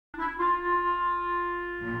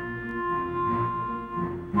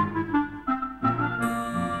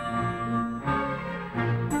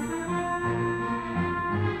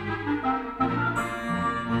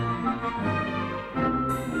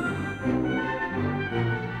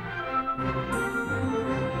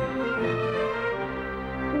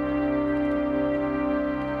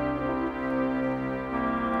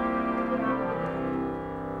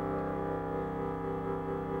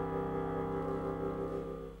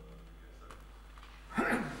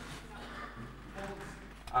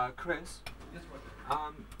Chris? Yes,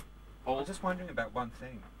 Roger. I was just wondering about one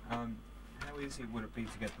thing. How easy would it be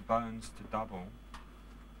to get the bones to double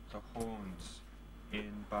the horns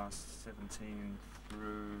in bars 17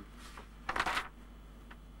 through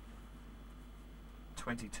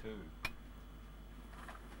 22?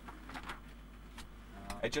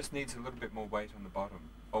 It just needs a little bit more weight on the bottom.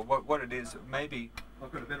 Or what it is, maybe...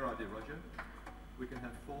 I've got a better idea, Roger. We can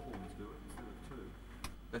have 4 horns do it instead of 2.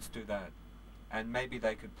 Let's do that. And maybe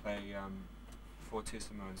they could play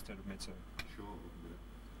fortissimo instead of mezzo. Sure, we can do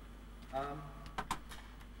that.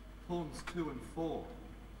 Horns 2 and 4.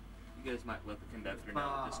 You guys might let the conductor know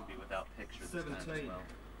that this will be without picture this time as 17 well.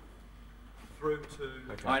 Through to...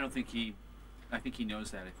 Okay. Oh, I think he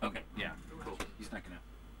knows that. I think, Okay. Yeah. Cool. He's not gonna.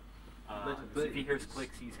 Letter So B. if he hears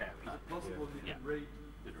clicks, he's happy. Is it possible you Yeah. can read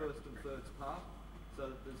the first and third part, so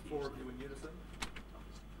that there's 4 of you in unison?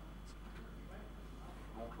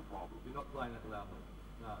 You're not playing that loudly,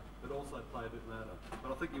 no, but also play a bit louder.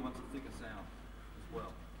 But I think you want a thicker sound as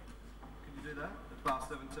well. Can you do that at bar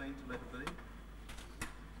 17 to letter B?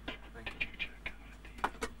 Thank you.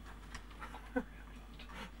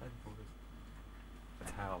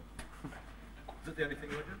 That's Hal. Is that the only thing,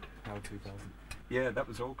 Roger? Hal 2000. Yeah, that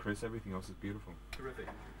was all, Chris. Everything else is beautiful. Terrific.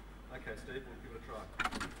 Okay, Steve, we'll give it a try.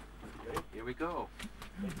 Okay, here we go.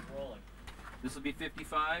 Rolling. This will be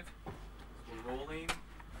 55. We're rolling,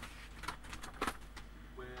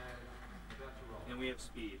 We're about to roll. And we have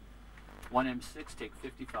speed. 1M6, take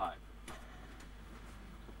 55.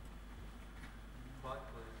 Quiet,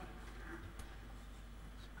 please.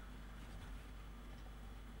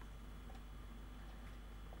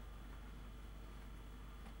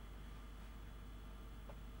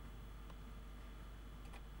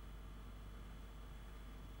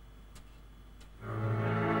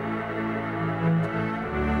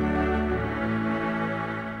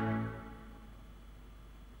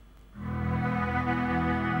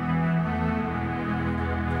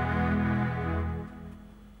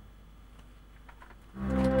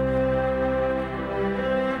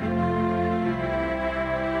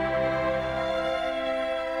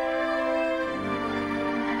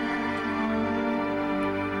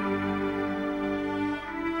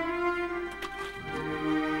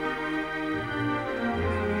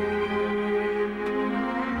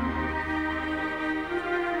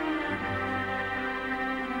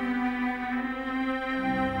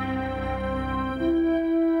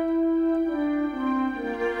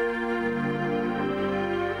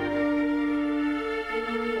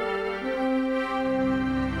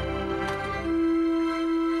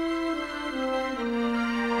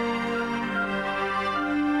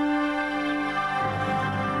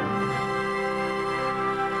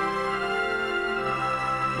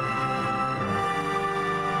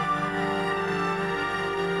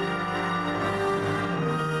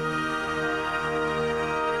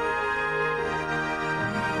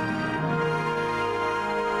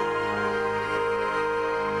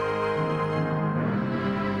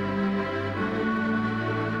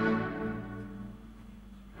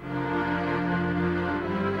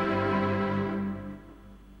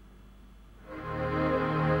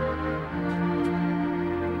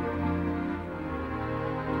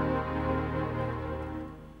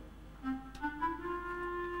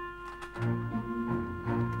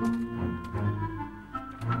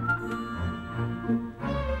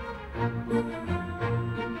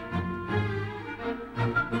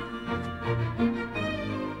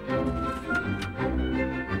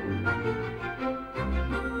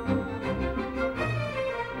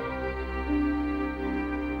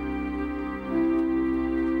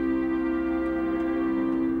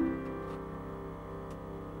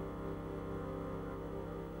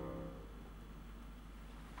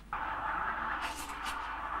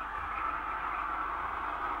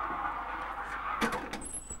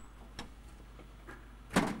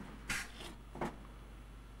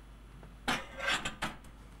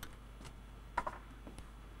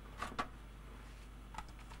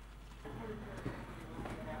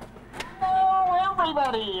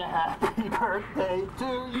 Everybody, happy birthday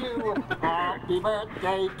to you. Happy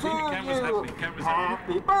birthday to you.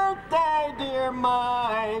 Happy birthday, dear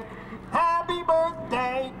Mike. Happy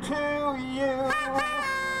birthday to you.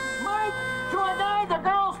 Mike, to a guy the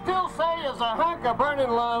girls still say is a hunk of burning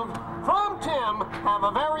love, from Tim, have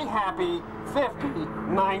a very happy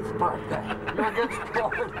 59th birthday. You're a good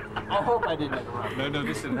sport. I hope I didn't interrupt. No,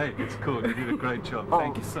 listen, hey, it's cool. You did a great job.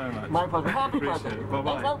 Thank you so much. My pleasure. Happy Appreciate birthday. it.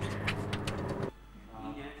 Bye-bye. Thanks, folks.